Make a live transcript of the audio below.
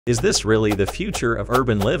Is this really the future of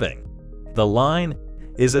urban living? The line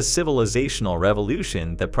is a civilizational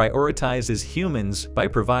revolution that prioritizes humans by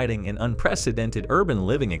providing an unprecedented urban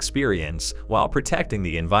living experience while protecting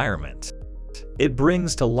the environment. It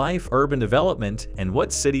brings to life urban development and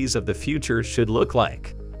what cities of the future should look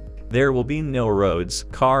like. There will be no roads,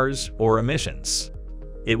 cars, or emissions.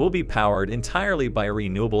 It will be powered entirely by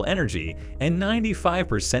renewable energy, and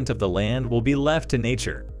 95% of the land will be left to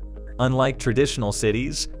nature. Unlike traditional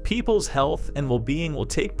cities, people's health and well-being will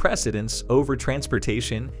take precedence over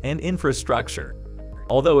transportation and infrastructure.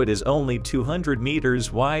 Although it is only 200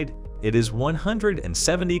 meters wide, it is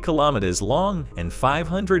 170 kilometers long and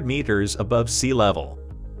 500 meters above sea level.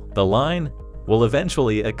 The line will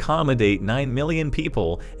eventually accommodate 9 million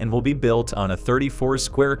people and will be built on a 34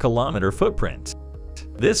 square kilometer footprint.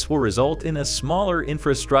 This will result in a smaller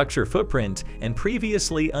infrastructure footprint and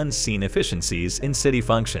previously unseen efficiencies in city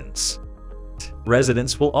functions.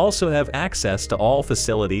 Residents will also have access to all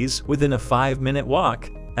facilities within a 5-minute walk,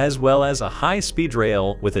 as well as a high-speed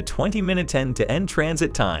rail with a 20-minute end-to-end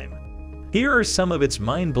transit time. Here are some of its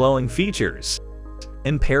mind-blowing features.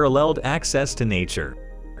 Unparalleled access to nature.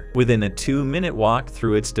 Within a 2-minute walk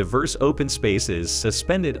through its diverse open spaces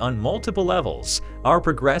suspended on multiple levels, our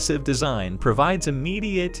progressive design provides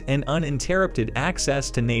immediate and uninterrupted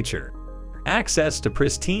access to nature. Access to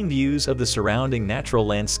pristine views of the surrounding natural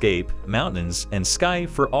landscape, mountains, and sky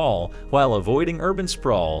for all, while avoiding urban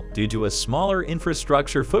sprawl due to a smaller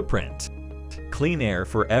infrastructure footprint. Clean air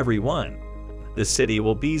for everyone. The city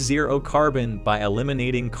will be zero carbon by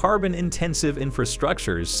eliminating carbon-intensive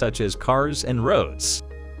infrastructures such as cars and roads.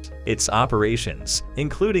 Its operations,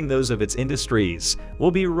 including those of its industries,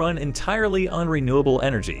 will be run entirely on renewable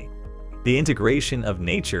energy. The integration of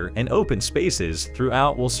nature and open spaces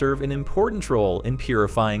throughout will serve an important role in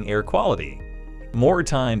purifying air quality. More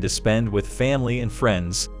time to spend with family and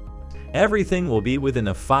friends. Everything will be within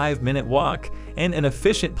a 5-minute walk, and an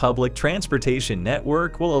efficient public transportation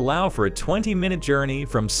network will allow for a 20-minute journey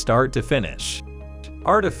from start to finish.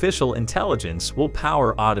 Artificial intelligence will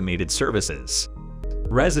power automated services.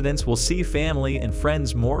 Residents will see family and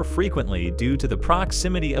friends more frequently due to the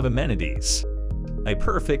proximity of amenities. A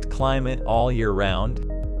perfect climate all year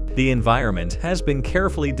round. The environment has been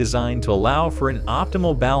carefully designed to allow for an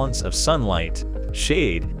optimal balance of sunlight,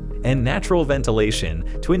 shade, and natural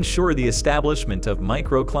ventilation to ensure the establishment of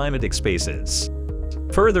microclimatic spaces.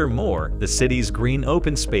 Furthermore, the city's green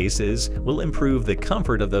open spaces will improve the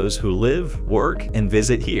comfort of those who live, work, and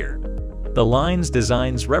visit here. The line's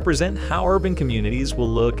designs represent how urban communities will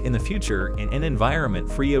look in the future in an environment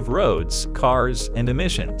free of roads, cars, and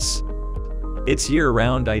emissions. Its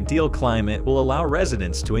year-round ideal climate will allow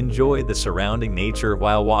residents to enjoy the surrounding nature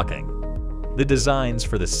while walking. The designs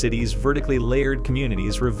for the city's vertically layered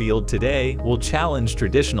communities revealed today will challenge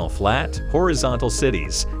traditional flat, horizontal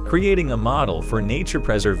cities, creating a model for nature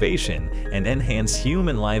preservation and enhance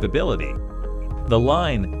human livability. The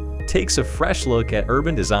line takes a fresh look at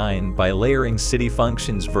urban design by layering city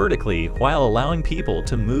functions vertically while allowing people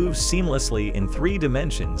to move seamlessly in 3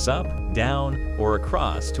 dimensions up, down, or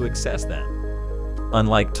across to access them.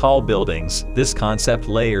 Unlike tall buildings, this concept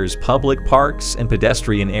layers public parks and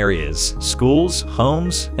pedestrian areas, schools,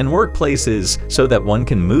 homes, and workplaces so that one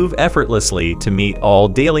can move effortlessly to meet all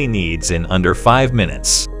daily needs in under 5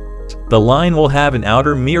 minutes. The line will have an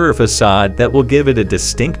outer mirror facade that will give it a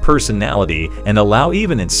distinct personality and allow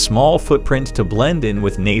even its small footprint to blend in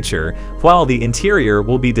with nature, while the interior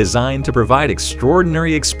will be designed to provide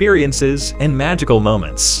extraordinary experiences and magical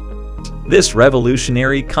moments. This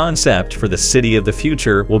revolutionary concept for the city of the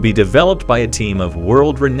future will be developed by a team of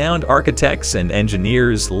world-renowned architects and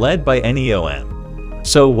engineers led by NEOM.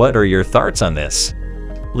 So what are your thoughts on this?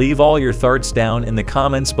 Leave all your thoughts down in the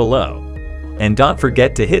comments below. And don't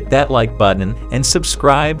forget to hit that like button and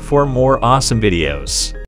subscribe for more awesome videos.